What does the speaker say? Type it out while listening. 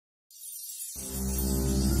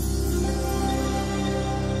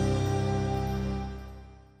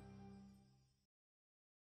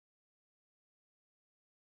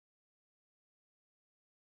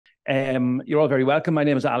You're all very welcome. My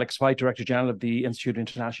name is Alex White, Director General of the Institute of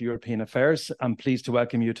International European Affairs. I'm pleased to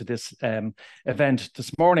welcome you to this event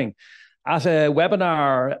this morning. At a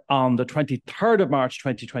webinar on the 23rd of March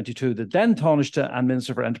 2022, the then Tánaiste and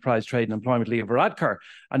Minister for Enterprise, Trade and Employment, Leo Varadkar,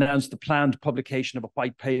 announced the planned publication of a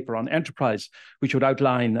white paper on enterprise, which would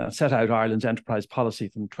set out Ireland's enterprise policy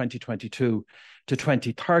from 2022 to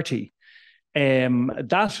 2030.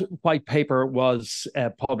 That white paper was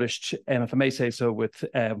published, if I may say so, with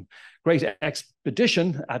great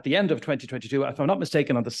expedition at the end of 2022, if I'm not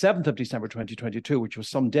mistaken, on the 7th of December 2022, which was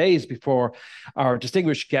some days before our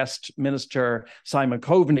distinguished guest, Minister Simon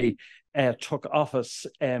Coveney, took office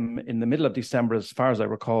in the middle of December, as far as I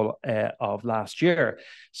recall, of last year.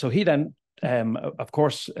 So he then of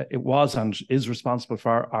course, it was and is responsible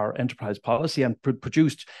for our enterprise policy and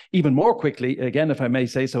produced even more quickly, again, if I may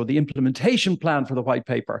say so, the implementation plan for the white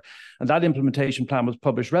paper. And that implementation plan was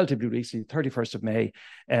published relatively recently, 31st of May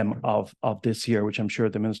of this year, which I'm sure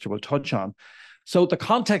the Minister will touch on. So the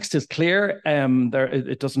context is clear.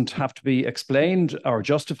 It doesn't have to be explained or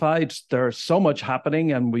justified. There's so much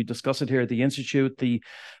happening, and we discuss it here at the Institute.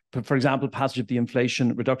 For example, passage of the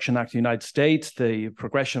Inflation Reduction Act in the United States, the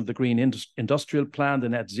progression of the Green Industrial Plan, the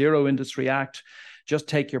Net Zero Industry Act. Just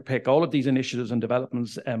take your pick. All of these initiatives and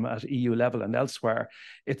developments at EU level and elsewhere.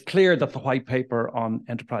 It's clear that the white paper on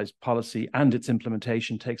enterprise policy and its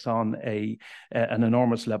implementation takes on an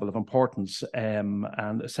enormous level of importance and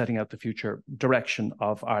setting out the future direction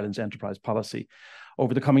of Ireland's enterprise policy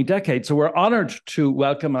over the coming decade. So we're honoured to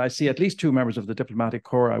welcome, and I see at least two members of the diplomatic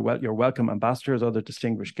corps. You're welcome, ambassadors, other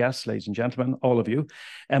distinguished guests, ladies and gentlemen, all of you.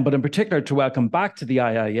 But in particular, to welcome back to the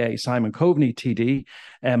IIEA, Simon Coveney TD,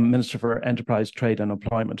 Minister for Enterprise, Trade and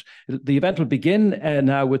Employment. The event will begin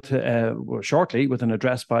now shortly with an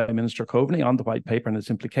address by Minister Coveney on the white paper and its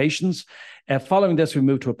implications. Following this, we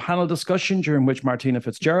move to a panel discussion during which Martina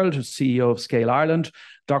Fitzgerald, who's CEO of Gael Ireland,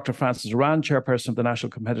 Dr Frances Ruane, Chairperson of the National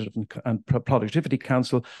Competitiveness and Productivity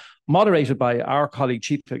Council, moderated by our colleague,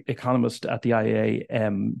 Chief Economist at the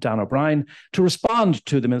IIEA, Dan O'Brien, to respond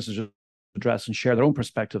to the Minister's address and share their own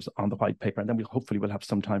perspectives on the white paper. And then hopefully we'll have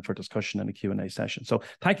some time for discussion and a Q&A session. So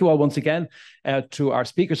thank you all once again to our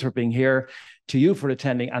speakers for being here, to you for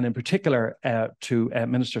attending, and in particular to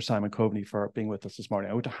Minister Simon Coveney for being with us this morning.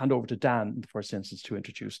 I want to hand over to Dan in the first instance to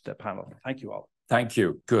introduce the panel. Thank you all. Thank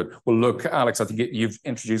you. Good. Well, look, Alex, I think you've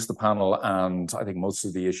introduced the panel and I think most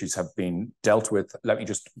of the issues have been dealt with. Let me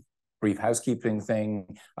just brief housekeeping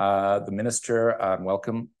thing. The Minister,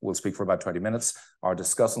 welcome, will speak for about 20 minutes. Our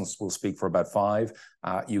discussants will speak for about 5.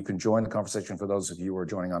 You can join the conversation. For those of you who are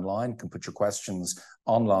joining online, can put your questions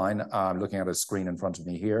online. I'm looking at a screen in front of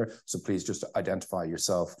me here, so please just identify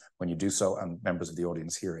yourself when you do so, and members of the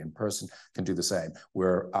audience here in person can do the same.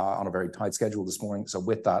 We're on a very tight schedule this morning, so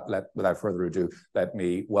with that, without further ado, let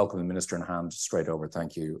me welcome the Minister and hand straight over.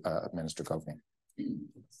 Thank you, Minister Coveney.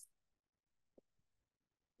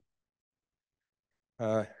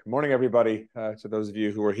 Good morning, everybody. To those of you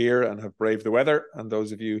who are here and have braved the weather, and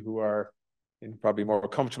those of you who are in probably more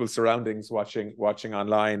comfortable surroundings watching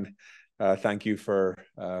online, thank you for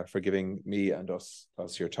giving me and us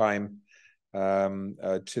your time.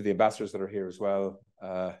 To the ambassadors that are here as well,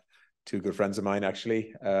 two good friends of mine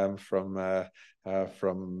actually, from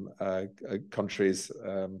countries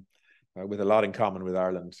with a lot in common with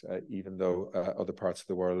Ireland, even though other parts of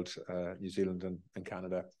the world, New Zealand and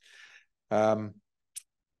Canada.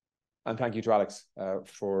 And thank you to Alex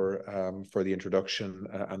for the introduction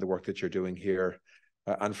and the work that you're doing here,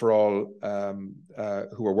 and for all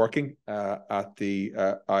who are working at the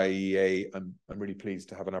IIEA. I'm really pleased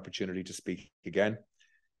to have an opportunity to speak again.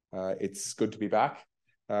 It's good to be back.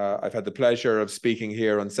 I've had the pleasure of speaking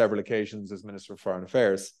here on several occasions as Minister for Foreign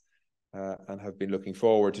Affairs, and have been looking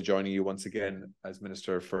forward to joining you once again as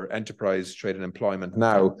Minister for Enterprise, Trade and Employment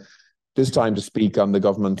now. This time to speak on the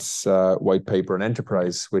government's white paper on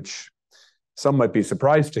enterprise, which some might be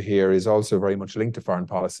surprised to hear is also very much linked to foreign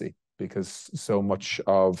policy, because so much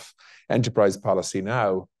of enterprise policy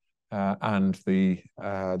now and the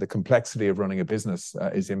complexity of running a business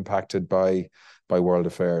is impacted by world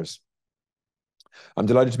affairs. I'm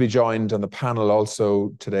delighted to be joined on the panel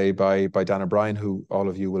also today by Dan O'Brien, who all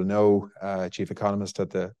of you will know, Chief Economist at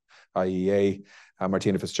the IIEA,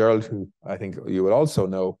 Martina Fitzgerald, who I think you will also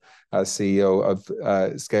know as CEO of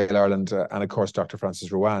Gael Ireland, and of course Dr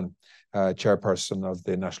Frances Ruane, Chairperson of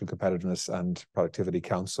the National Competitiveness and Productivity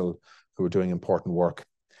Council, who are doing important work.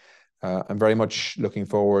 I'm very much looking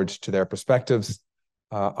forward to their perspectives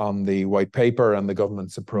on the white paper and the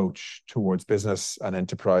government's approach towards business and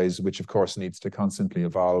enterprise, which of course needs to constantly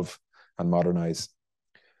evolve and modernise.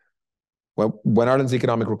 Well, when Ireland's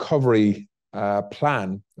economic recovery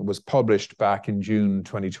plan was published back in June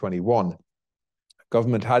 2021,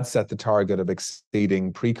 government had set the target of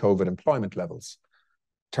exceeding pre-COVID employment levels,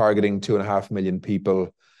 targeting 2.5 million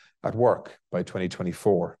people at work by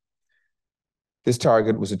 2024. This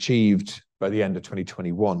target was achieved by the end of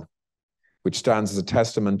 2021, which stands as a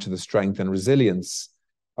testament to the strength and resilience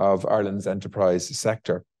of Ireland's enterprise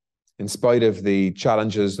sector, in spite of the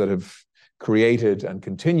challenges that have created and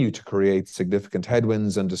continue to create significant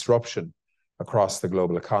headwinds and disruption across the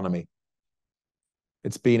global economy.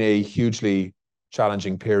 It's been a hugely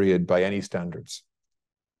challenging period by any standards.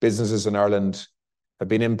 Businesses in Ireland have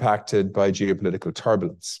been impacted by geopolitical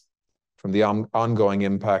turbulence, from the ongoing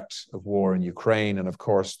impact of war in Ukraine and, of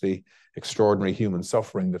course, the extraordinary human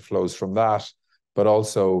suffering that flows from that, but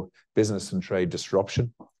also business and trade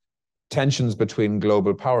disruption, tensions between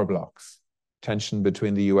global power blocks. Tension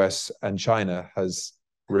between the US and China has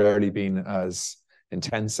rarely been as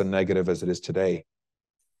intense and negative as it is today.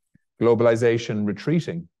 Globalization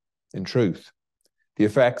retreating, in truth. The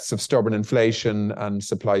effects of stubborn inflation and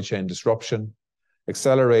supply chain disruption,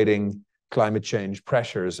 accelerating climate change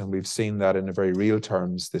pressures, and we've seen that in very real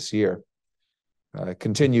terms this year.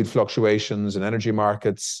 Continued fluctuations in energy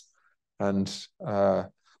markets and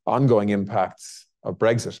ongoing impacts of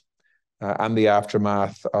Brexit and the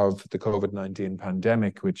aftermath of the COVID-19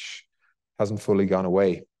 pandemic, which hasn't fully gone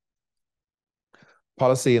away.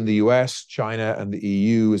 Policy in the US, China, and the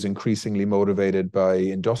EU is increasingly motivated by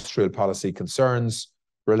industrial policy concerns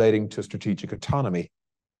relating to strategic autonomy,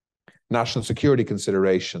 national security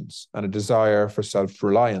considerations, and a desire for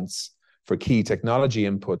self-reliance for key technology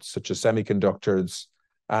inputs such as semiconductors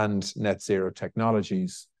and net zero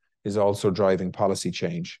technologies is also driving policy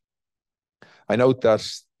change. I note that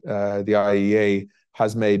the IIEA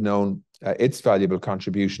has made known its valuable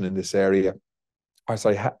contribution in this area,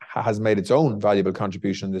 has made its own valuable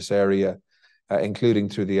contribution in this area, including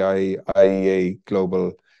through the IIEA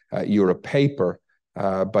Global Europe paper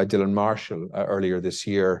by Dylan Marshall earlier this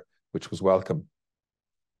year, which was welcome.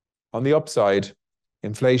 On the upside,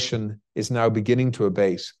 inflation is now beginning to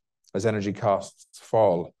abate as energy costs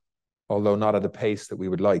fall, although not at a pace that we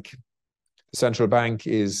would like. The central bank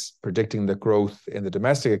is predicting that growth in the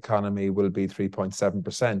domestic economy will be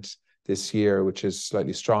 3.7% this year, which is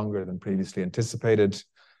slightly stronger than previously anticipated.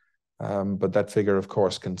 But that figure, of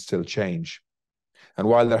course, can still change. And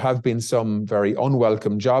while there have been some very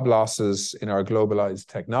unwelcome job losses in our globalized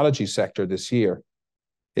technology sector this year,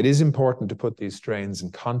 it is important to put these strains in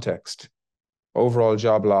context. Overall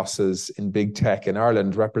job losses in big tech in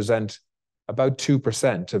Ireland represent about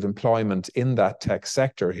 2% of employment in that tech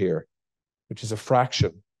sector here, which is a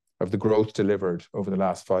fraction of the growth delivered over the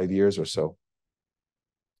last 5 years or so.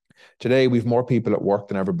 Today, we've more people at work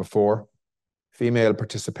than ever before. Female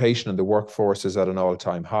participation in the workforce is at an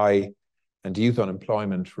all-time high, and youth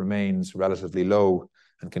unemployment remains relatively low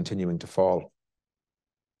and continuing to fall.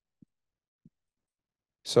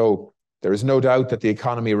 So there is no doubt that the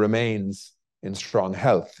economy remains in strong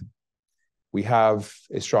health. We have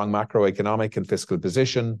a strong macroeconomic and fiscal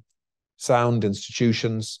position, sound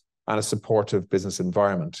institutions, and a supportive business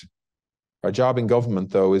environment. Our job in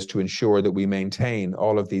government, though, is to ensure that we maintain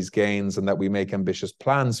all of these gains and that we make ambitious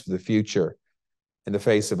plans for the future in the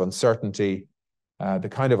face of uncertainty, the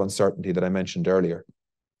kind of uncertainty that I mentioned earlier.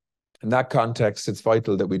 In that context, it's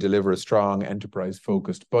vital that we deliver a strong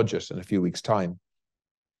enterprise-focused budget in a few weeks' time.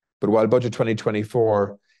 But while Budget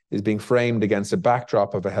 2024 is being framed against a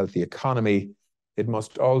backdrop of a healthy economy, it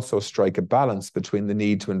must also strike a balance between the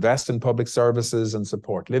need to invest in public services and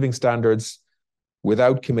support living standards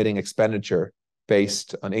without committing expenditure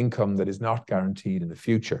based on income that is not guaranteed in the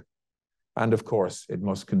future. And of course, it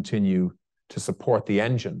must continue to support the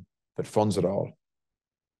engine that funds it all.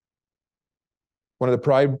 One of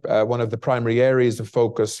the primary areas of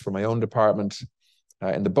focus for my own department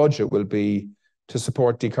in the budget will be to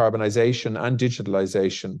support decarbonisation and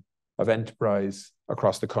digitalisation of enterprise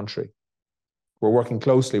across the country. We're working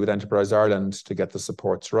closely with Enterprise Ireland to get the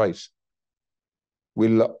supports right.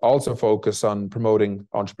 We'll also focus on promoting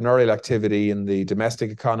entrepreneurial activity in the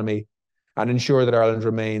domestic economy and ensure that Ireland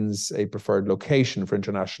remains a preferred location for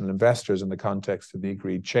international investors in the context of the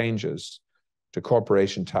agreed changes to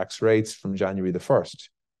corporation tax rates from January the 1st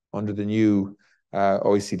under the new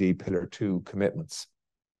OECD Pillar 2 commitments.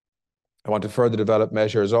 I want to further develop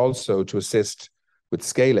measures also to assist with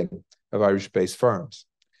scaling of Irish-based firms,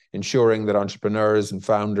 ensuring that entrepreneurs and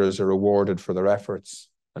founders are rewarded for their efforts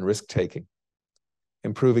and risk-taking.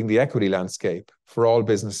 Improving the equity landscape for all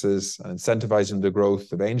businesses and incentivizing the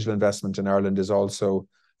growth of angel investment in Ireland is also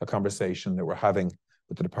a conversation that we're having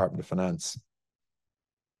with the Department of Finance.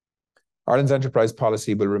 Ireland's enterprise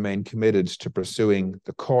policy will remain committed to pursuing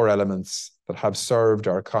the core elements that have served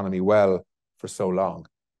our economy well for so long,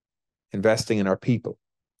 investing in our people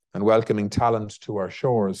and welcoming talent to our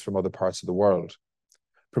shores from other parts of the world,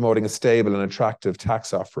 promoting a stable and attractive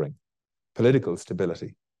tax offering, political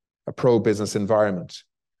stability, a pro-business environment,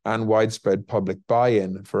 and widespread public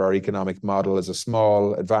buy-in for our economic model as a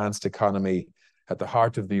small, advanced economy at the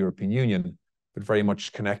heart of the European Union, but very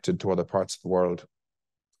much connected to other parts of the world.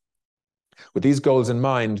 With these goals in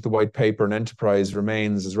mind, the White Paper on Enterprise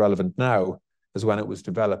remains as relevant now as when it was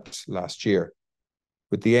developed last year,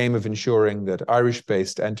 with the aim of ensuring that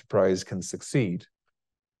Irish-based enterprise can succeed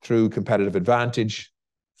through competitive advantage,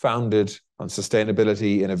 founded on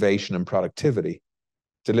sustainability, innovation, and productivity,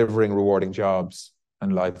 delivering rewarding jobs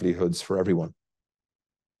and livelihoods for everyone.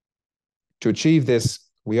 To achieve this,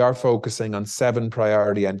 we are focusing on 7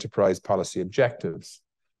 priority enterprise policy objectives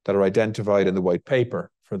that are identified in the White Paper,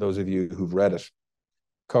 for those of you who've read it,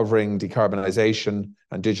 covering decarbonisation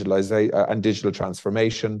and digital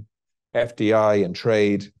transformation, FDI and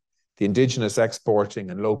trade, the indigenous exporting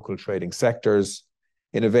and local trading sectors,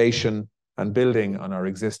 innovation, and building on our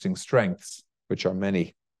existing strengths, which are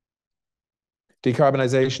many.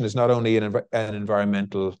 Decarbonisation is not only an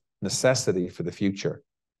environmental necessity for the future,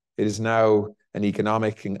 it is now an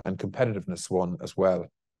economic and competitiveness one as well.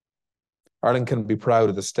 Ireland can be proud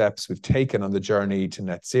of the steps we've taken on the journey to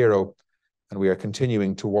net zero, and we are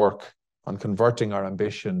continuing to work on converting our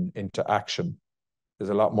ambition into action. There's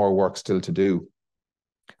a lot more work still to do.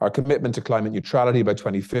 Our commitment to climate neutrality by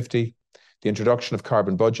 2050, the introduction of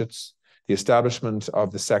carbon budgets, the establishment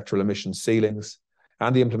of the sectoral emission ceilings,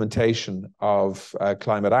 and the implementation of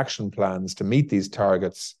climate action plans to meet these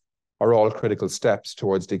targets are all critical steps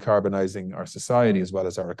towards decarbonising our society as well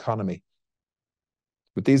as our economy.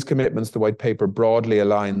 With these commitments, the White Paper broadly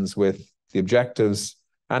aligns with the objectives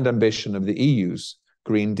and ambition of the EU's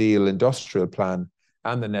Green Deal Industrial Plan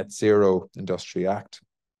and the Net Zero Industry Act,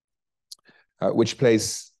 which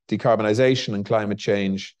place decarbonisation and climate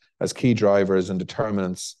change as key drivers and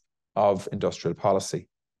determinants of industrial policy.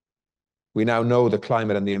 We now know that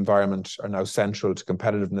climate and the environment are now central to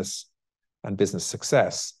competitiveness and business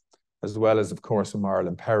success, as well as, of course, a moral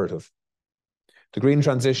imperative. The green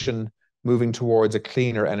transition, moving towards a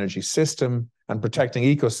cleaner energy system and protecting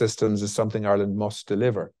ecosystems, is something Ireland must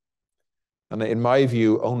deliver. And in my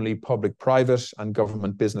view, only public-private and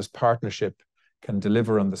government-business partnership can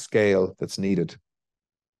deliver on the scale that's needed.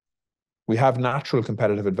 We have natural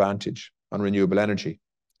competitive advantage on renewable energy,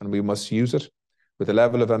 and we must use it with a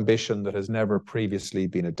level of ambition that has never previously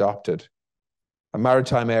been adopted. A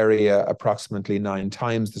maritime area approximately 9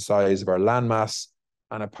 times the size of our landmass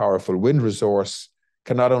and a powerful wind resource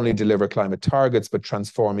can not only deliver climate targets, but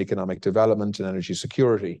transform economic development and energy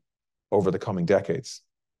security over the coming decades.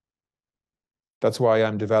 That's why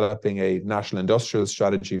I'm developing a national industrial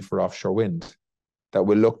strategy for offshore wind that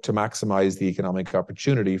will look to maximize the economic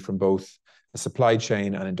opportunity from both a supply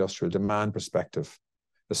chain and industrial demand perspective,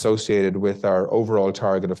 associated with our overall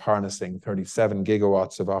target of harnessing 37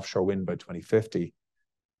 gigawatts of offshore wind by 2050.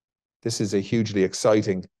 This is a hugely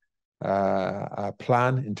exciting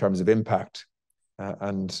plan in terms of impact,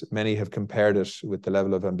 and many have compared it with the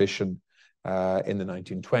level of ambition in the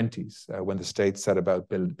 1920s when the States set about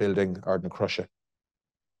building Ardnacrusha. Crusher.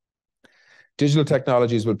 Digital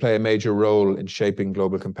technologies will play a major role in shaping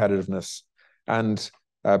global competitiveness and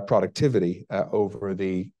productivity over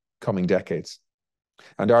the coming decades.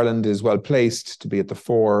 And Ireland is well placed to be at the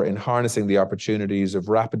fore in harnessing the opportunities of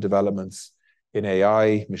rapid developments in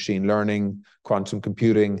AI, machine learning, quantum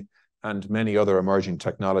computing, and many other emerging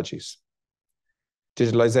technologies.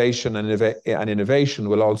 Digitalization and innovation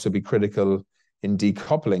will also be critical in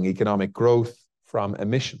decoupling economic growth from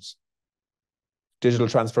emissions. Digital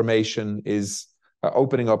transformation is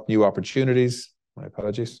opening up new opportunities. My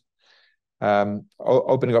apologies.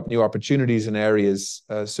 Opening up new opportunities in areas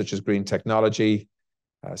such as green technology,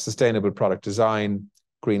 sustainable product design,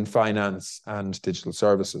 green finance, and digital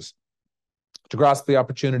services. To grasp the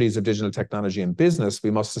opportunities of digital technology in business,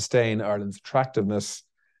 we must sustain Ireland's attractiveness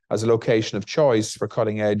as a location of choice for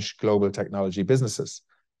cutting-edge global technology businesses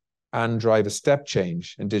and drive a step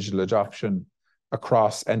change in digital adoption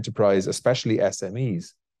across enterprise, especially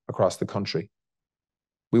SMEs, across the country.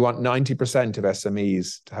 We want 90% of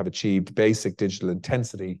SMEs to have achieved basic digital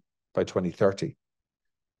intensity by 2030.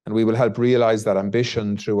 And we will help realise that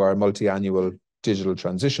ambition through our multi-annual Digital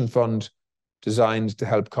Transition Fund, designed to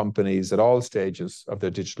help companies at all stages of their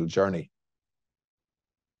digital journey.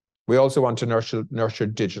 We also want to nurture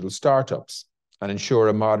digital startups and ensure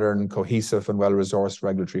a modern, cohesive and well-resourced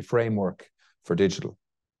regulatory framework for digital.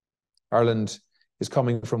 Ireland is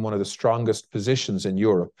coming from one of the strongest positions in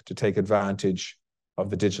Europe to take advantage of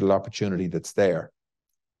the digital opportunity that's there,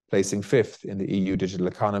 placing 5th in the EU Digital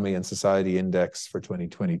Economy and Society Index for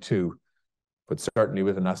 2022, but certainly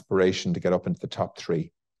with an aspiration to get up into the top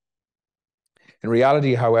 3. In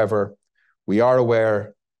reality, however, we are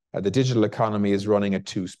aware the digital economy is running at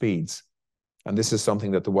 2 speeds, and this is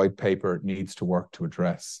something that the white paper needs to work to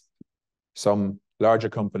address. Some larger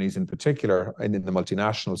companies in particular, and in the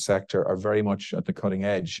multinational sector, are very much at the cutting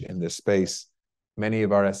edge in this space. Many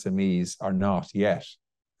of our SMEs are not yet,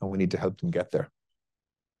 and we need to help them get there.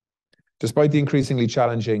 Despite the increasingly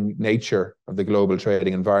challenging nature of the global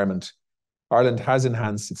trading environment, Ireland has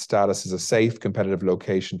enhanced its status as a safe, competitive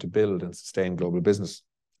location to build and sustain global business.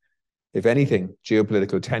 If anything,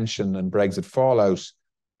 geopolitical tension and Brexit fallout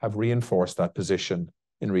have reinforced that position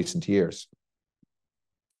in recent years.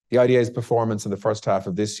 The IDA's performance in the first half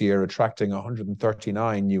of this year, attracting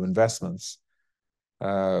 139 new investments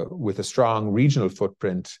with a strong regional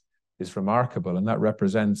footprint, is remarkable, and that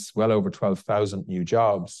represents well over 12,000 new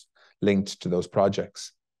jobs linked to those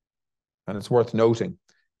projects. And it's worth noting,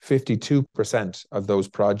 52% of those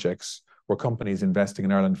projects were companies investing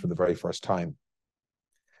in Ireland for the very first time.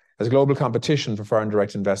 As global competition for foreign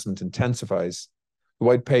direct investment intensifies, the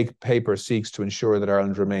white paper seeks to ensure that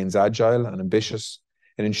Ireland remains agile and ambitious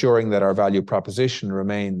in ensuring that our value proposition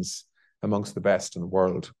remains amongst the best in the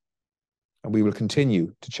world. And we will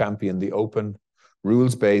continue to champion the open,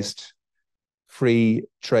 rules-based, free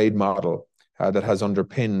trade model that has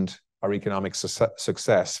underpinned our economic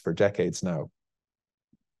success for decades now.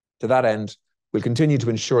 To that end, we'll continue to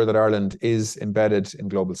ensure that Ireland is embedded in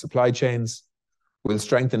global supply chains. We'll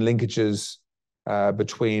strengthen linkages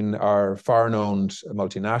between our foreign-owned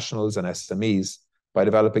multinationals and SMEs by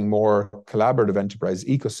developing more collaborative enterprise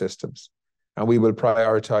ecosystems. And we will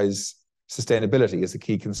prioritise sustainability as a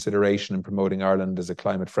key consideration in promoting Ireland as a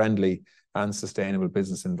climate-friendly and sustainable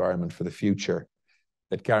business environment for the future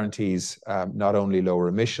that guarantees not only lower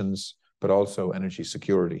emissions, but also energy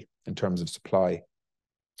security in terms of supply.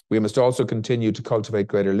 We must also continue to cultivate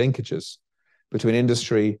greater linkages between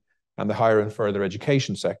industry and the higher and further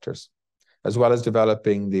education sectors, as well as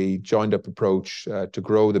developing the joined-up approach to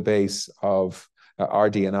grow the base of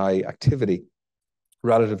RD&I activity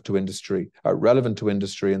relevant to industry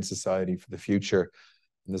and society for the future.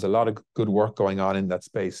 And there's a lot of good work going on in that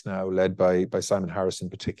space now, led by Simon Harris in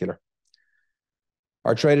particular.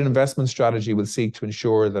 Our trade and investment strategy will seek to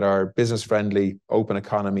ensure that our business-friendly open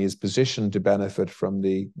economy is positioned to benefit from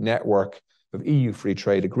the network of EU free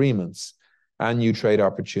trade agreements and new trade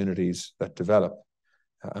opportunities that develop.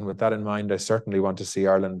 And with that in mind, I certainly want to see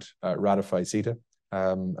Ireland ratify CETA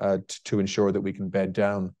to ensure that we can bed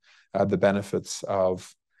down the benefits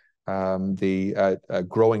of the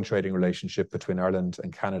growing trading relationship between Ireland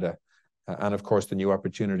and Canada, and of course the new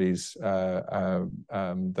opportunities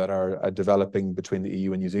that are developing between the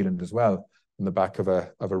EU and New Zealand as well, on the back of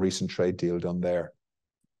a recent trade deal done there.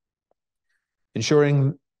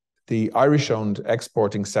 Ensuring the Irish-owned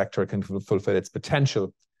exporting sector can fulfil its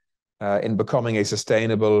potential in becoming a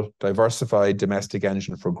sustainable, diversified domestic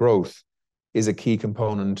engine for growth is a key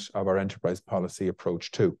component of our enterprise policy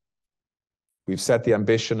approach too. We've set the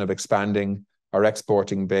ambition of expanding our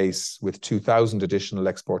exporting base with 2,000 additional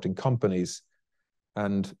exporting companies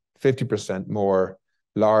and 50% more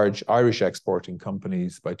large Irish exporting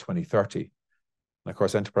companies by 2030. And of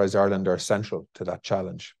course, Enterprise Ireland are central to that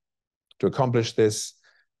challenge. To accomplish this,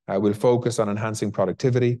 we'll focus on enhancing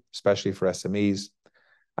productivity, especially for SMEs,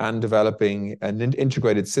 and developing an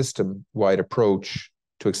integrated system-wide approach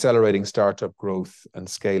to accelerating startup growth and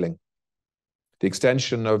scaling. The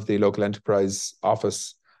extension of the local enterprise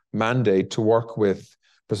office mandate to work with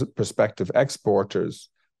prospective exporters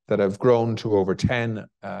that have grown to over 10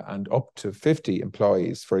 and up to 50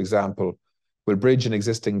 employees, for example, will bridge an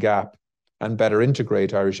existing gap and better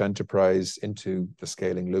integrate Irish enterprise into the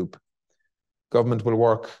scaling loop. Government will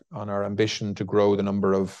work on our ambition to grow the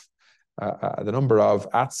number of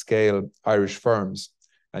at-scale Irish firms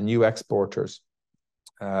and new exporters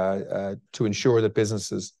to ensure that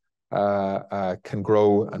businesses can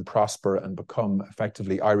grow and prosper and become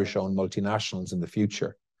effectively Irish-owned multinationals in the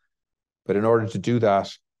future. But in order to do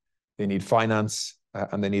that, they need finance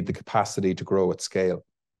and they need the capacity to grow at scale.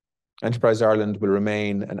 Enterprise Ireland will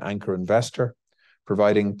remain an anchor investor,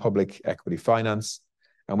 providing public equity finance,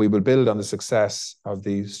 and we will build on the success of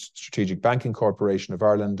the Strategic Banking Corporation of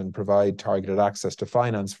Ireland and provide targeted access to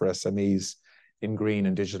finance for SMEs in green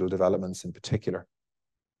and digital developments in particular.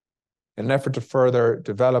 In an effort to further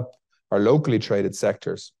develop our locally traded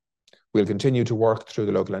sectors, we'll continue to work through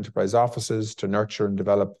the local enterprise offices to nurture and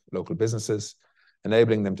develop local businesses,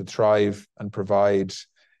 enabling them to thrive and provide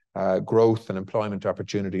growth and employment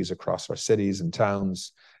opportunities across our cities and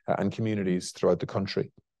towns and communities throughout the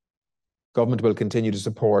country. Government will continue to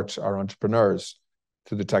support our entrepreneurs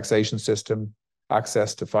through the taxation system,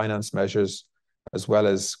 access to finance measures, as well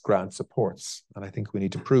as grant supports. And I think we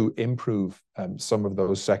need to improve some of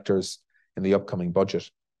those sectors in the upcoming budget.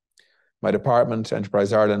 My department,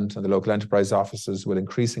 Enterprise Ireland, and the local enterprise offices will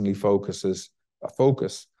increasingly focus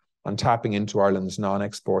on tapping into Ireland's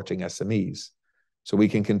non-exporting SMEs, so we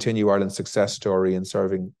can continue Ireland's success story in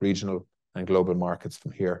serving regional and global markets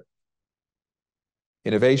from here.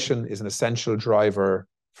 Innovation is an essential driver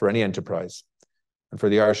for any enterprise and for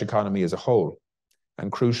the Irish economy as a whole,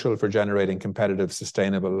 and crucial for generating competitive,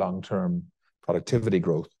 sustainable, long-term productivity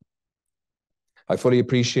growth. I fully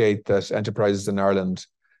appreciate that enterprises in Ireland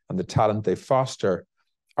and the talent they foster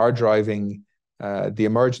are driving the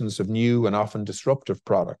emergence of new and often disruptive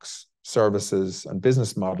products, services, and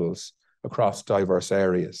business models across diverse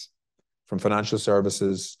areas, from financial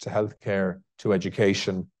services to healthcare to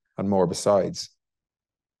education and more besides.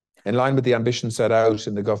 In line with the ambition set out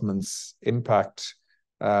in the government's Impact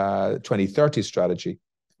 2030 strategy,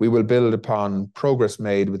 we will build upon progress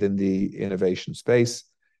made within the innovation space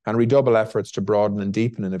and redouble efforts to broaden and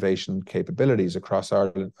deepen innovation capabilities across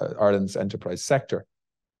Ireland's enterprise sector,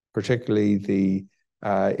 particularly the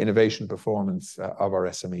innovation performance of our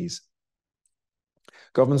SMEs.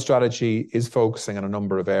 Government strategy is focusing on a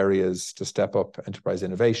number of areas to step up enterprise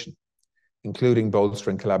innovation, including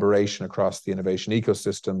bolstering collaboration across the innovation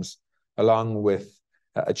ecosystems, along with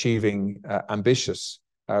achieving ambitious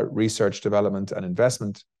research, development and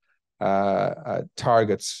investment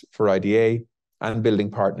targets for IDA, and building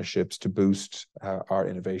partnerships to boost our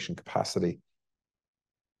innovation capacity.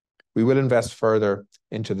 We will invest further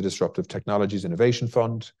into the Disruptive Technologies Innovation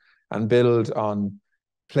Fund and build on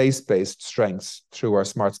place-based strengths through our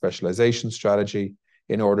smart specialization strategy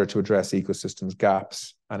in order to address ecosystems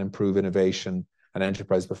gaps and improve innovation and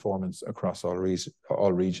enterprise performance across all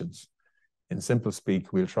regions. In simple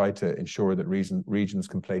speak, we'll try to ensure that regions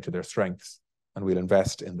can play to their strengths, and we'll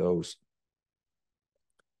invest in those.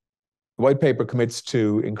 The white paper commits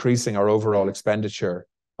to increasing our overall expenditure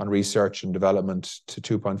on research and development to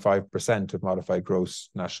 2.5% of modified gross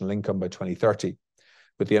national income by 2030,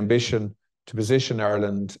 with the ambition to position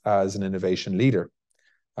Ireland as an innovation leader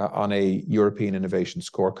on a European innovation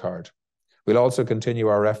scorecard. We'll also continue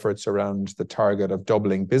our efforts around the target of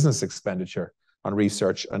doubling business expenditure on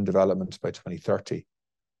research and development by 2030.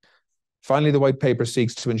 Finally, the white paper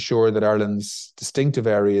seeks to ensure that Ireland's distinctive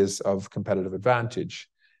areas of competitive advantage,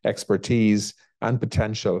 expertise, and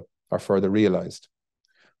potential are further realised,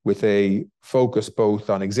 with a focus both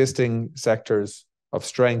on existing sectors of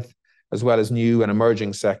strength as well as new and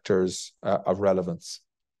emerging sectors of relevance.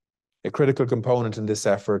 A critical component in this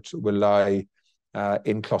effort will lie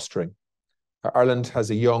in clustering. Ireland has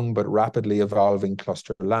a young but rapidly evolving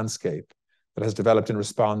cluster landscape that has developed in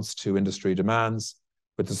response to industry demands,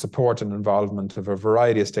 with the support and involvement of a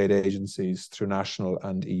variety of state agencies through national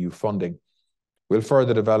and EU funding. We'll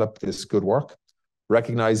further develop this good work,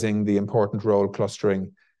 recognising the important role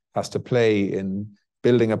clustering has to play in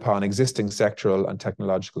building upon existing sectoral and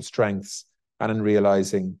technological strengths and in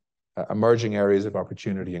realising emerging areas of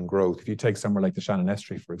opportunity and growth. If you take somewhere like the Shannon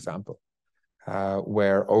Estuary, for example,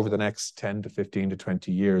 where over the next 10 to 15 to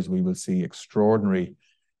 20 years, we will see extraordinary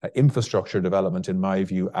infrastructure development, in my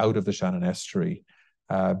view, out of the Shannon Estuary,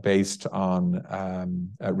 based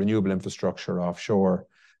on renewable infrastructure offshore,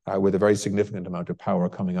 with a very significant amount of power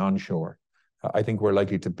coming onshore. I think we're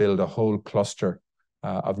likely to build a whole cluster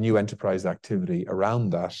of new enterprise activity around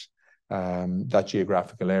that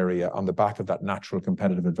geographical area on the back of that natural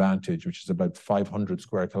competitive advantage, which is about 500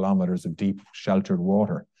 square kilometres of deep sheltered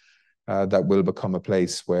water, that will become a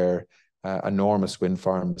place where enormous wind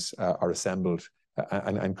farms are assembled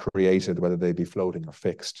and created, whether they be floating or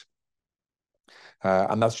fixed.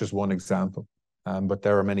 And that's just one example, but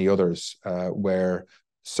there are many others where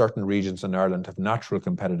certain regions in Ireland have natural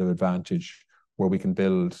competitive advantage, where we can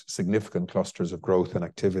build significant clusters of growth and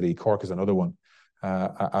activity. Cork is another one,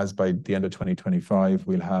 as by the end of 2025,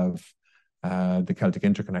 we'll have the Celtic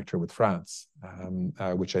Interconnector with France,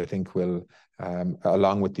 which I think will,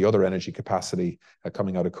 along with the other energy capacity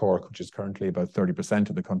coming out of Cork, which is currently about 30%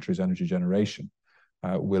 of the country's energy generation,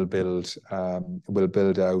 will build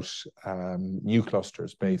out new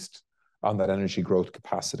clusters based on that energy growth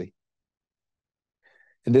capacity.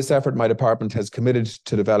 In this effort, my department has committed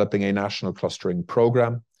to developing a national clustering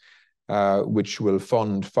programme, which will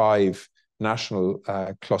fund 5 national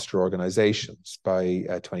cluster organizations by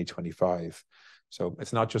 2025. So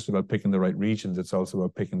it's not just about picking the right regions, it's also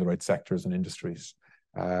about picking the right sectors and industries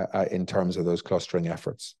in terms of those clustering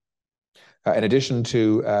efforts. In addition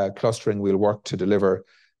to clustering, we'll work to deliver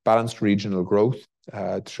balanced regional growth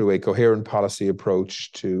through a coherent policy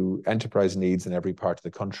approach to enterprise needs in every part of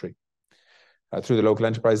the country. Through the local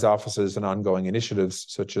enterprise offices and ongoing initiatives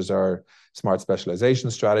such as our smart specialization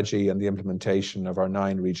strategy and the implementation of our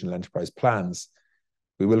 9 regional enterprise plans,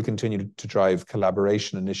 we will continue to drive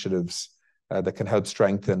collaboration initiatives that can help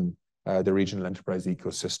strengthen the regional enterprise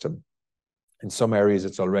ecosystem. In some areas,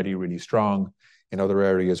 it's already really strong. In other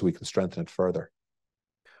areas, we can strengthen it further.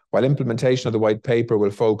 While implementation of the white paper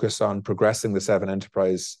will focus on progressing the 7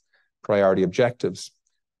 enterprise priority objectives,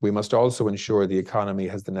 we must also ensure the economy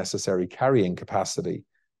has the necessary carrying capacity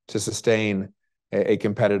to sustain a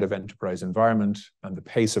competitive enterprise environment and the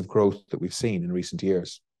pace of growth that we've seen in recent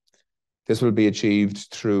years. This will be achieved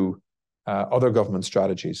through other government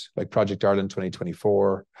strategies like Project Ireland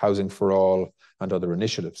 2024, Housing for All, and other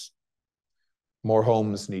initiatives. More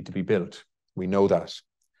homes need to be built. We know that.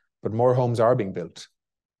 But more homes are being built.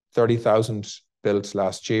 30,000 built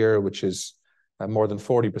last year, which is more than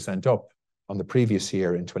 40% up on the previous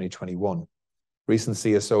year in 2021. Recent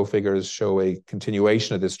CSO figures show a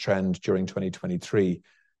continuation of this trend during 2023,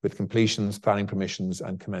 with completions, planning permissions,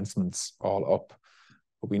 and commencements all up.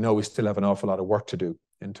 But we know we still have an awful lot of work to do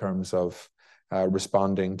in terms of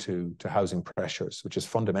responding to housing pressures, which is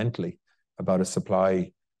fundamentally about a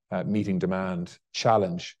supply meeting demand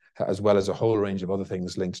challenge, as well as a whole range of other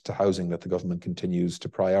things linked to housing that the government continues to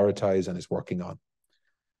prioritise and is working on.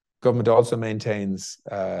 Government also maintains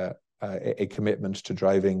a commitment to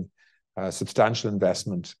driving substantial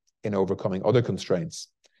investment in overcoming other constraints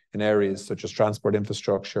in areas such as transport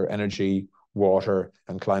infrastructure, energy, water,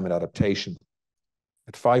 and climate adaptation.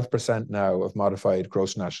 At 5% now of modified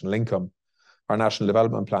gross national income, our National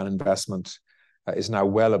Development Plan investment is now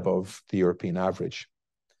well above the European average.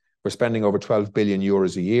 We're spending over 12 billion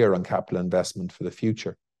euros a year on capital investment for the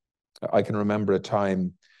future. I can remember a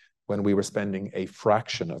time when we were spending a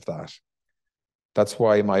fraction of that. That's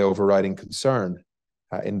why my overriding concern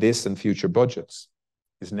in this and future budgets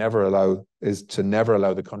is to never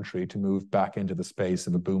allow the country to move back into the space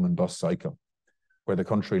of a boom and bust cycle, where the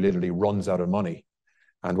country literally runs out of money.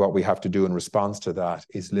 And what we have to do in response to that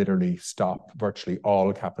is literally stop virtually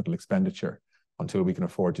all capital expenditure until we can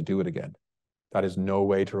afford to do it again. That is no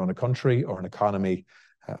way to run a country or an economy.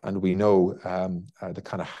 And we know the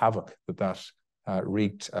kind of havoc that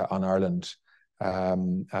wreaked on Ireland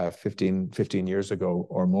 15 years ago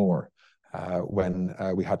or more when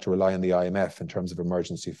we had to rely on the IMF in terms of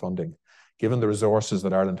emergency funding. Given the resources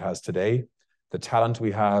that Ireland has today, the talent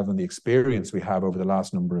we have and the experience we have over the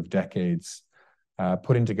last number of decades,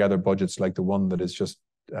 putting together budgets like the one that is just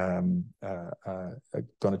going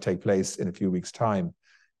to take place in a few weeks' time,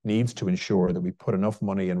 needs to ensure that we put enough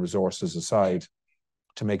money and resources aside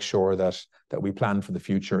to make sure that we plan for the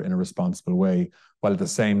future in a responsible way, while at the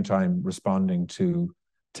same time responding to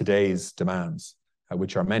today's demands,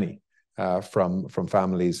 which are many, from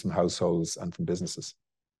families, from households, and from businesses.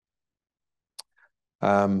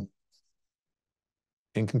 In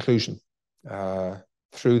conclusion,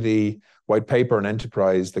 through the white paper and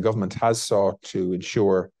enterprise, the government has sought to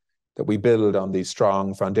ensure that we build on these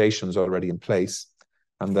strong foundations already in place,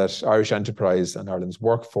 and that Irish enterprise and Ireland's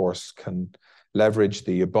workforce can leverage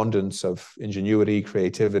the abundance of ingenuity,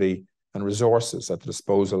 creativity, and resources at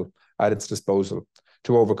its disposal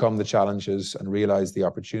to overcome the challenges and realise the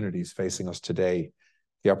opportunities facing us today.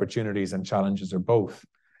 The opportunities and challenges are both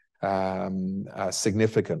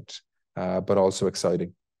significant, but also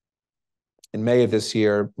exciting. In May of this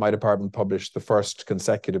year, my department published the first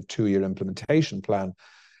consecutive 2-year implementation plan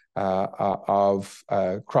of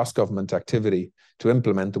cross-government activity to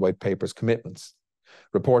implement the white paper's commitments,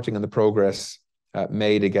 reporting on the progress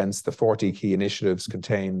made against the 40 key initiatives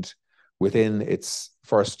contained within its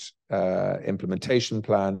first implementation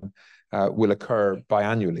plan will occur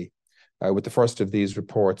biannually, with the first of these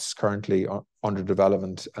reports currently under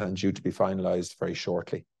development and due to be finalised very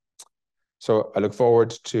shortly. So I look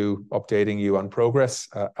forward to updating you on progress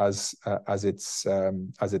as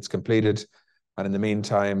it's completed. And in the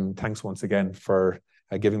meantime, thanks once again for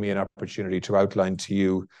giving me an opportunity to outline to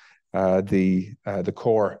you the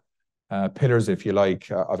core pillars, if you like,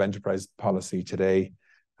 of enterprise policy today,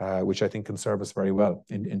 which I think can serve us very well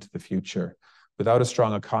into the future. Without a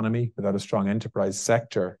strong economy, without a strong enterprise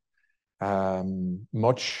sector,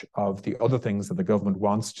 much of the other things that the government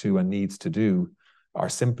wants to and needs to do are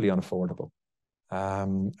simply unaffordable.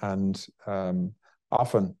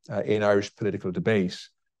 Often in Irish political debate,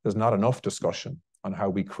 there's not enough discussion on how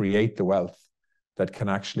we create the wealth that can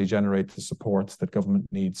actually generate the supports that government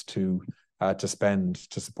needs to spend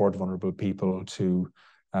to support vulnerable people, to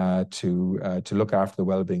look after the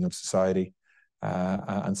well-being of society,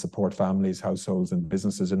 and support families, households, and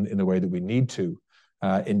businesses in the way that we need to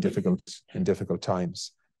in difficult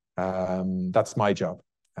times. That's my job,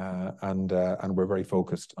 and we're very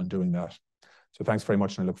focused on doing that. So thanks very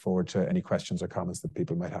much, and I look forward to any questions or comments that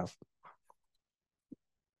people might have.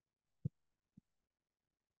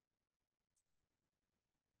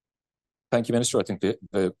 Thank you, Minister. I think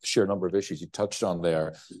the sheer number of issues you touched on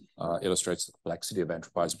there illustrates the complexity of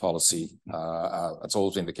enterprise policy. It's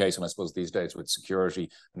always been the case, and I suppose these days with security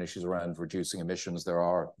and issues around reducing emissions, there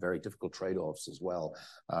are very difficult trade-offs as well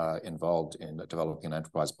involved in developing an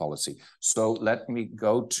enterprise policy. So let me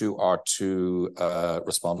go to our two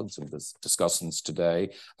respondents and discussants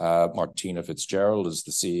today. Martina Fitzgerald is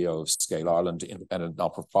the CEO of Scale Ireland, independent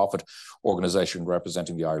not-for-profit organisation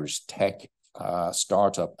representing the Irish tech,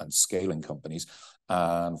 startup and scaling companies,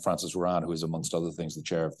 and Frances Ruane, who is, amongst other things, the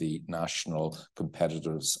chair of the National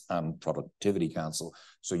Competitiveness and Productivity Council.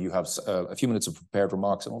 So you have a few minutes of prepared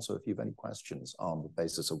remarks, and also if you have any questions on the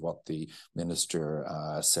basis of what the Minister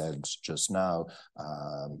said just now,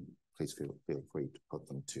 please feel free to put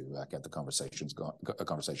them to get the conversation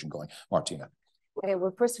going. Martina.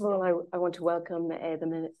 Well, first of all, I want to welcome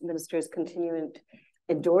the Minister's continuing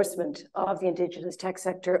endorsement of the Indigenous tech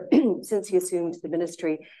sector since he assumed the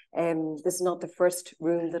ministry. This is not the first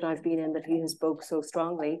room that I've been in that he has spoke so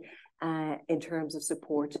strongly in terms of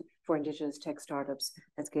support for Indigenous tech startups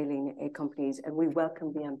and scaling companies. And we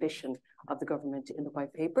welcome the ambition of the government in the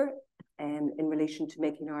white paper in relation to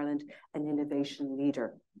making Ireland an innovation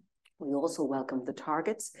leader. We also welcome the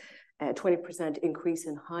targets, 20% increase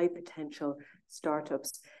in high potential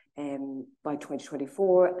startups by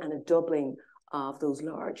 2024, and a doubling of those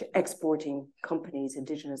large exporting companies,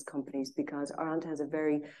 Indigenous companies, because Ireland has a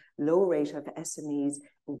very low rate of SMEs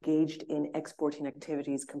engaged in exporting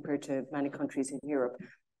activities compared to many countries in Europe,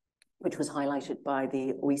 which was highlighted by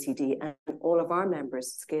the OECD. And all of our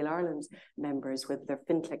members, Scale Ireland's members, with their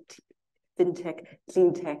fintech,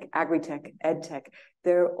 clean tech, agri-tech, ed-tech,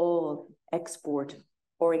 they're all export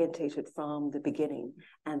orientated from the beginning,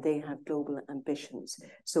 and they have global ambitions.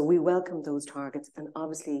 So we welcome those targets, and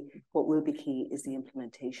obviously what will be key is the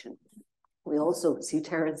implementation. We also see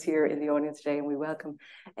Terence here in the audience today, and we welcome,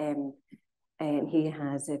 and he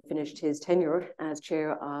has finished his tenure as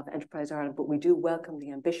chair of Enterprise Ireland, but we do welcome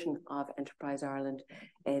the ambition of Enterprise Ireland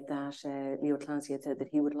that Leo Clancy had said that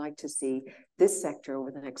he would like to see this sector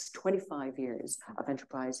over the next 25 years of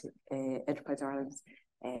Enterprise Ireland's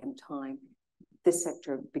time, this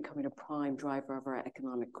sector becoming a prime driver of our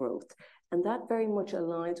economic growth. And that very much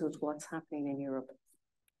aligns with what's happening in Europe.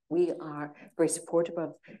 We are very supportive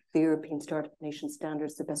of the European Startup Nation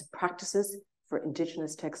standards, the best practices for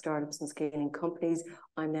Indigenous tech startups and scaling companies.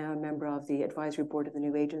 I'm now a member of the advisory board of the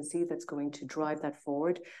new agency that's going to drive that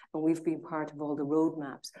forward. And we've been part of all the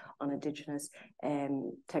roadmaps on Indigenous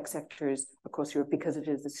tech sectors across Europe because it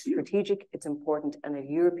is strategic, it's important, and at a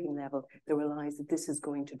European level, they realize that this is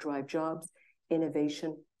going to drive jobs,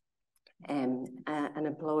 innovation, and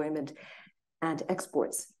employment and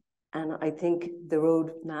exports. And I think the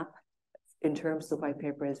roadmap in terms of the white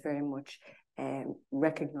paper is very much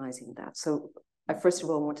recognizing that. So I first of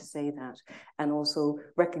all want to say that, and also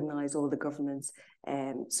recognize all the government's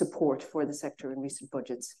support for the sector in recent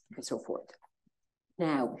budgets and so forth.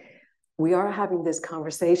 Now, we are having this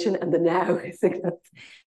conversation, and the now is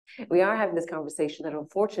we are having this conversation that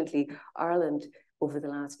unfortunately Ireland over the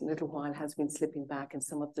last little while has been slipping back in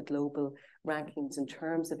some of the global rankings in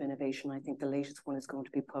terms of innovation. I think the latest one is going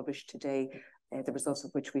to be published today, the results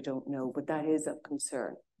of which we don't know, but that is of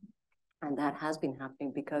concern. And that has been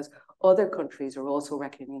happening because other countries are also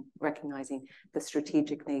recognizing the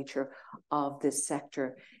strategic nature of this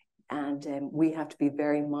sector. And we have to be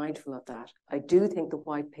very mindful of that. I do think the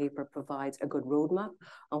white paper provides a good roadmap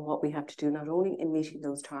on what we have to do, not only in meeting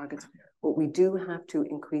those targets, but we do have to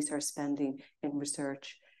increase our spending in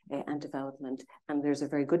research and development. And there's a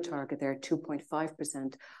very good target there,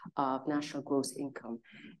 2.5% of national gross income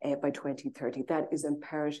by 2030. That is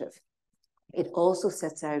imperative. It also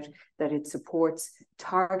sets out that it supports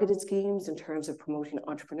targeted schemes in terms of promoting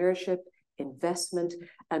entrepreneurship, investment,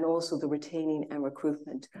 and also the retaining and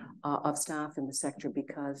recruitment of staff in the sector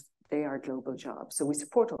because they are global jobs. So we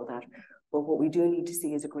support all that. But what we do need to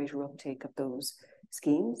see is a greater uptake of those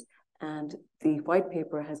schemes And the white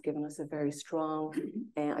paper has given us a very strong,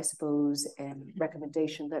 I suppose,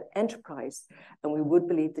 recommendation that enterprise, and we would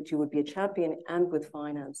believe that you would be a champion and with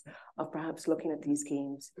finance of perhaps looking at these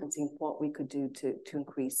schemes and seeing what we could do to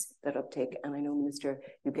increase that uptake. And I know, Minister,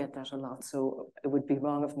 you get that a lot, so it would be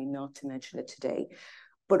wrong of me not to mention it today.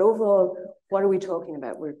 But overall, what are we talking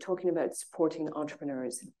about? We're talking about supporting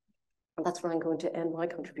entrepreneurs. And that's where I'm going to end my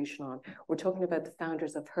contribution on. We're talking about the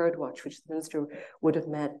founders of Herdwatch, which the Minister would have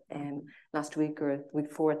met last week or the week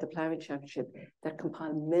before at the Ploughing Championship, that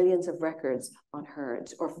compile millions of records on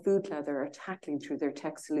herds, or Food Cloud that are tackling through their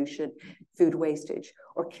tech solution food wastage,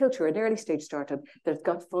 or Kilter, an early stage startup that's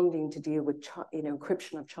got funding to deal with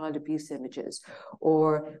encryption of child abuse images,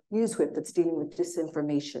 or Newswhip that's dealing with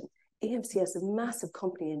disinformation. AMCS, a massive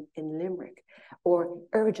company in Limerick, or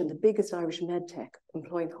Urgent, the biggest Irish medtech,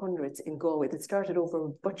 employing hundreds in Galway, that started over a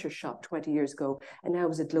butcher shop 20 years ago and now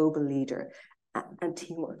is a global leader, and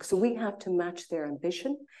teamwork. So we have to match their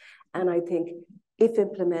ambition. And I think if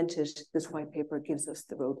implemented, this white paper gives us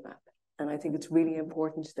the roadmap. And I think it's really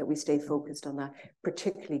important that we stay focused on that,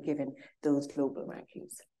 particularly given those global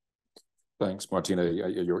rankings. Thanks, Martina.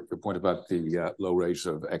 Your point about the low rate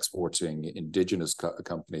of exporting indigenous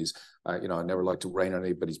companies, I never like to rain on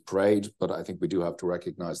anybody's parade, but I think we do have to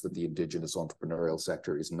recognize that the indigenous entrepreneurial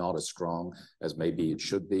sector is not as strong as maybe it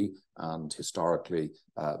should be. And historically,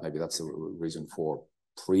 maybe that's the reason for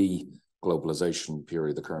pre-globalization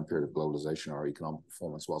period, the current period of globalization, our economic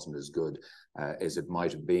performance wasn't as good as it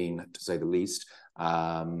might have been, to say the least.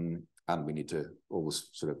 And we need to always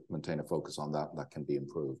sort of maintain a focus on that. That can be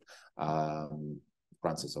improved.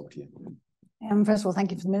 Frances, over to you. First of all,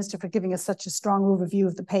 thank you to the Minister for giving us such a strong overview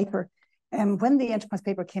of the paper. When the enterprise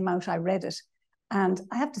paper came out, I read it. And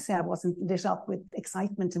I have to say I wasn't lit up with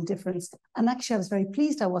excitement and difference. And actually, I was very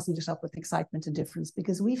pleased I wasn't lit up with excitement and difference,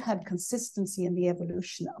 because we've had consistency in the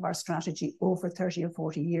evolution of our strategy over 30 or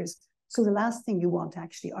 40 years. So the last thing you want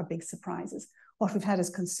actually are big surprises. What we've had is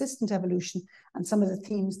consistent evolution, and some of the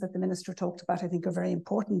themes that the Minister talked about, I think, are very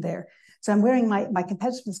important there. So I'm wearing my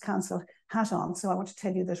Competitiveness Council hat on. So I want to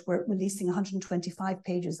tell you that we're releasing 125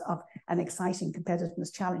 pages of an exciting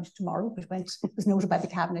competitiveness challenge tomorrow, which was noted by the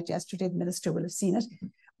Cabinet yesterday. The Minister will have seen it.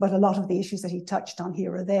 But a lot of the issues that he touched on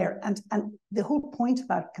here are there. And the whole point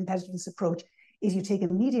about competitiveness approach is you take a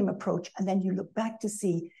medium approach and then you look back to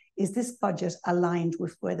see, is this budget aligned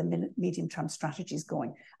with where the medium-term strategy is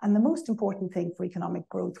going? And the most important thing for economic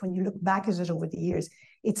growth, when you look back at it over the years,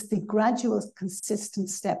 it's the gradual, consistent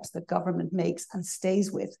steps that government makes and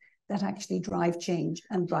stays with that actually drive change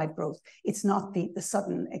and drive growth. It's not the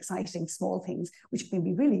sudden, exciting, small things, which can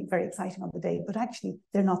be really very exciting on the day, but actually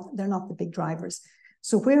they're not the big drivers.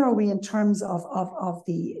 So where are we in terms of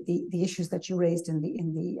the issues that you raised from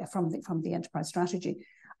the enterprise strategy?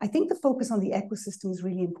 I think the focus on the ecosystem is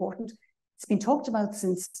really important. It's been talked about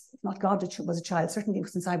since, if not God was a child, certainly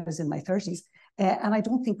since I was in my 30s. And I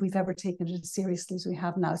don't think we've ever taken it as seriously as we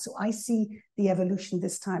have now. So I see the evolution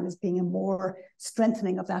this time as being a more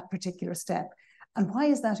strengthening of that particular step. And why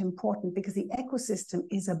is that important? Because the ecosystem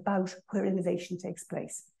is about where innovation takes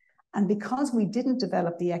place. And because we didn't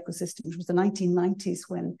develop the ecosystem, which was the 1990s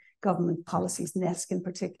when government policies, NESC in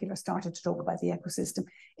particular, started to talk about the ecosystem,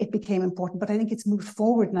 it became important. But I think it's moved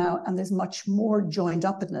forward now, and there's much more joined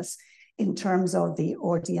upness in terms of the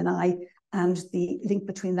RD&I and the link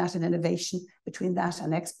between that and innovation, between that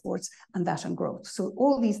and exports, and that and growth. So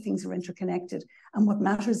all these things are interconnected. And what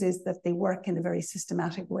matters is that they work in a very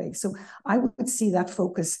systematic way. So I would see that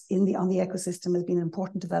focus on the ecosystem as being an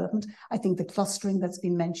important development. I think the clustering that's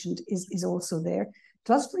been mentioned is also there.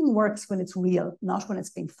 Clustering works when it's real, not when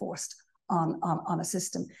it's being forced on a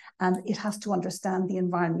system. And it has to understand the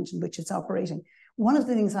environment in which it's operating. One of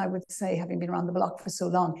the things I would say, having been around the block for so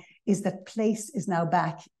long, is that place is now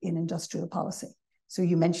back in industrial policy. So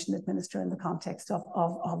you mentioned it, Minister, in the context of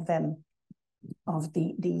the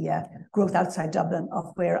growth outside Dublin,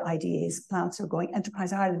 of where IDA's plants are going.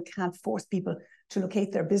 Enterprise Ireland can't force people to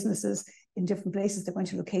locate their businesses in different places. They're going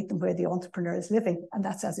to locate them where the entrepreneur is living. And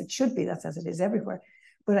that's as it should be. That's as it is everywhere.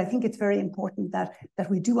 But I think it's very important that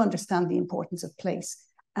we do understand the importance of place.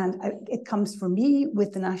 And it comes for me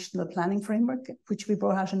with the National Planning Framework, which we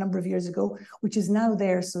brought out a number of years ago, which is now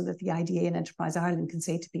there so that the IDA and Enterprise Ireland can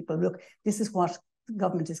say to people, look, this is what the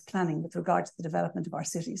government is planning with regard to the development of our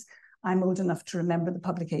cities. I'm old enough to remember the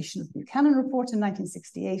publication of the Buchanan Report in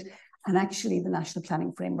 1968. And actually, the National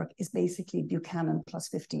Planning Framework is basically Buchanan plus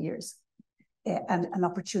 50 years. And an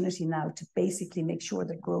opportunity now to basically make sure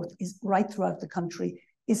that growth is right throughout the country,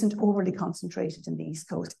 isn't overly concentrated in the East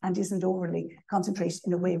Coast, and isn't overly concentrated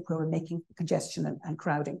in a way where we're making congestion and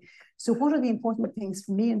crowding. So what are the important things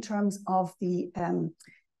for me in terms of the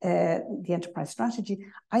the enterprise strategy,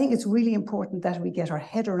 I think it's really important that we get our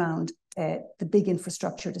head around the big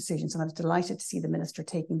infrastructure decisions. And I was delighted to see the Minister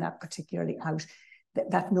taking that particularly out.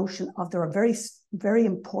 That notion of there are very, very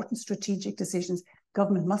important strategic decisions.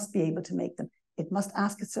 Government must be able to make them. It must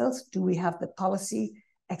ask itself, do we have the policy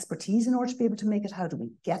expertise in order to be able to make it? How do we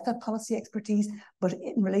get that policy expertise? But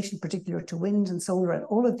in relation particular to wind and solar and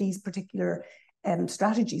all of these particular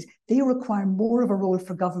strategies, they require more of a role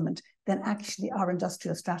for government than actually our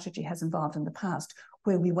industrial strategy has involved in the past,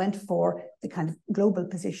 where we went for the kind of global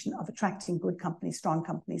position of attracting good companies, strong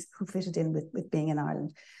companies who fitted in with being in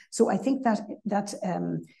Ireland. So I think that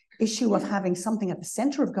issue of having something at the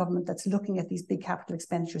centre of government that's looking at these big capital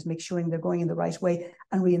expenditures, make sure they're going in the right way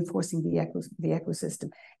and reinforcing the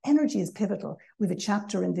ecosystem. Energy is pivotal. We have a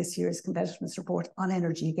chapter in this year's competitiveness report on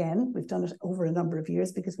energy again. We've done it over a number of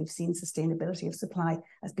years because we've seen sustainability of supply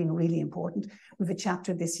as being really important. We have a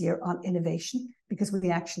chapter this year on innovation because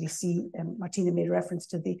we actually see, Martina made reference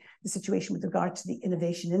to the situation with regard to the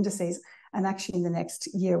innovation indices. And actually in the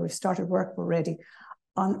next year, we've started work already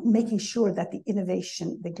on making sure that the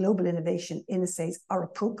innovation, the global innovation indices are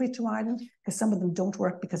appropriate to Ireland, because some of them don't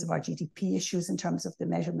work because of our GDP issues in terms of the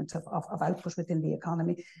measurement of output within the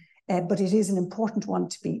economy. But it is an important one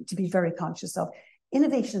to be very conscious of.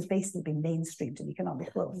 Innovation is basically being mainstreamed in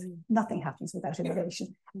economic growth. Nothing happens without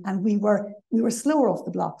innovation. And we were slower off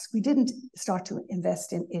the blocks. We didn't start to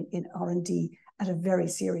invest in R&D at a very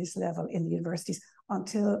serious level in the universities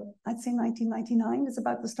until, I'd say 1999 is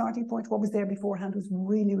about the starting point. What was there beforehand was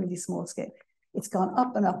really, really small scale. It's gone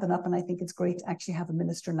up and up and up, and I think it's great to actually have a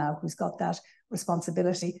minister now who's got that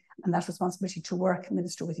responsibility, and that responsibility to work,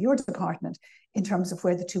 Minister, with your department in terms of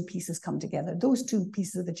where the two pieces come together. Those two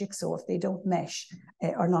pieces of the jigsaw, if they don't mesh,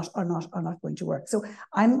 are not going to work. So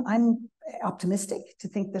I'm optimistic to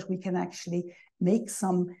think that we can actually make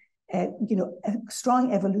some a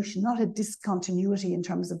strong evolution, not a discontinuity in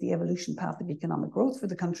terms of the evolution path of economic growth for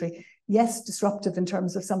the country. Yes, disruptive in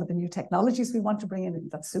terms of some of the new technologies we want to bring in, and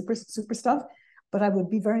that's super stuff. But I would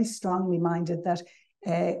be very strongly minded that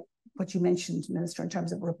what you mentioned, Minister, in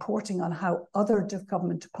terms of reporting on how other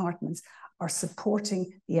government departments are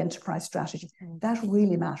supporting the enterprise strategy, that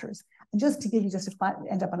really matters. And just to give you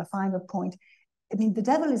end up on a final point, I mean, the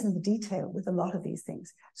devil is in the detail with a lot of these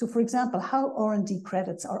things. So, for example, how R&D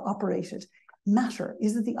credits are operated matter.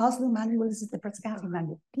 Is it the Oslo manual? Is it the Prescati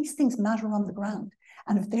manual? These things matter on the ground.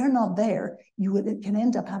 And if they're not there, it can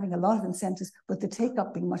end up having a lot of incentives, but the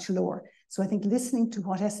take-up being much lower. So I think listening to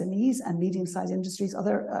what SMEs and medium-sized industries,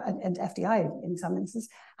 and FDI in some instances,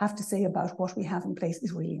 have to say about what we have in place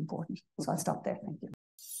is really important. So I'll stop there. Thank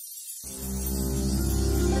you.